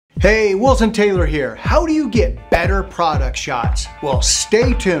Hey, Wilson Taylor here. How do you get better product shots? Well,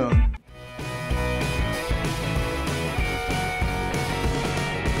 stay tuned.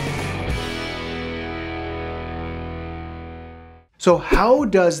 So how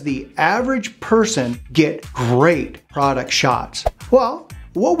does the average person get great product shots? Well,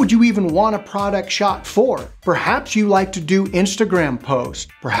 what would you even want a product shot for? Perhaps you like to do Instagram posts.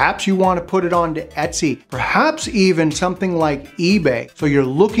 Perhaps you want to put it onto Etsy. Perhaps even something like eBay. So you're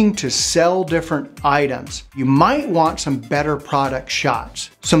looking to sell different items. You might want some better product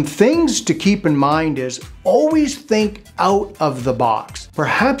shots. Some things to keep in mind is always think out of the box.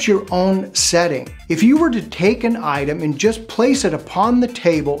 Perhaps your own setting. If you were to take an item and just place it upon the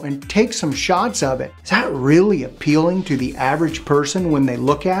table and take some shots of it, is that really appealing to the average person when they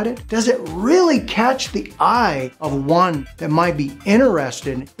look at it? Does it really catch the eye of one that might be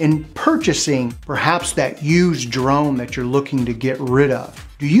interested in purchasing perhaps that used drone that you're looking to get rid of?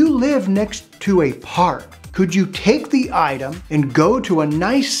 Do you live next to a park? Could you take the item and go to a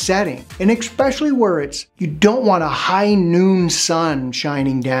nice setting, and especially where you don't want a high noon sun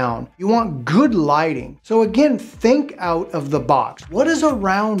shining down. You want good lighting. So again, think out of the box. What is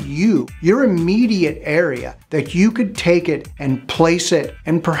around you, your immediate area, that you could take it and place it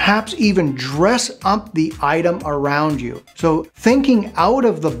and perhaps even dress up the item around you? So thinking out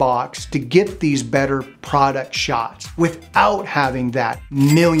of the box to get these better product shots without having that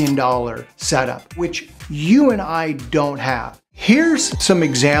 $1 million setup, which you and I don't have. Here's some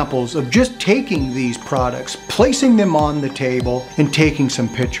examples of just taking these products, placing them on the table, and taking some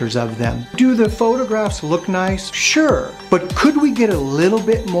pictures of them. Do the photographs look nice? Sure, but could we get a little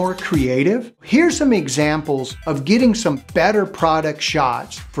bit more creative? Here's some examples of getting some better product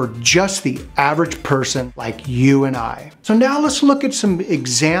shots for just the average person like you and I. So now let's look at some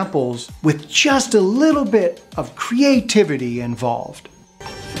examples with just a little bit of creativity involved.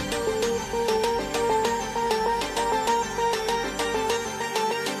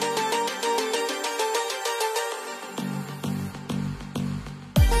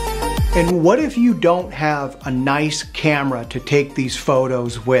 And what if you don't have a nice camera to take these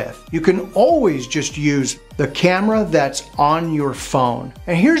photos with? You can always just use the camera that's on your phone.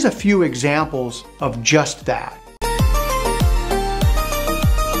 And here's a few examples of just that.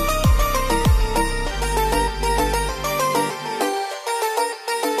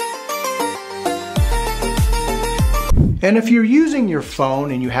 And if you're using your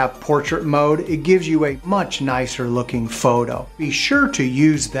phone and you have portrait mode, it gives you a much nicer looking photo. Be sure to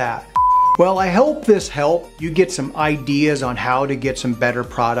use that. Well, I hope this helped you get some ideas on how to get some better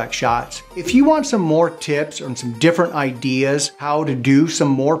product shots. If you want some more tips or some different ideas how to do some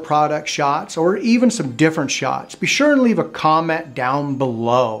more product shots or even some different shots, be sure and leave a comment down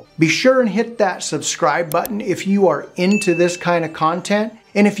below. Be sure and hit that subscribe button if you are into this kind of content.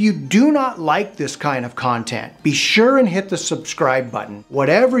 And if you do not like this kind of content, be sure and hit the subscribe button.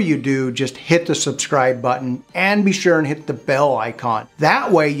 Whatever you do, just hit the subscribe button and be sure and hit the bell icon.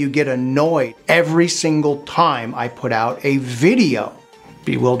 That way you get annoyed every single time I put out a video.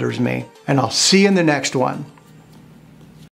 Bewilders me. And I'll see you in the next one.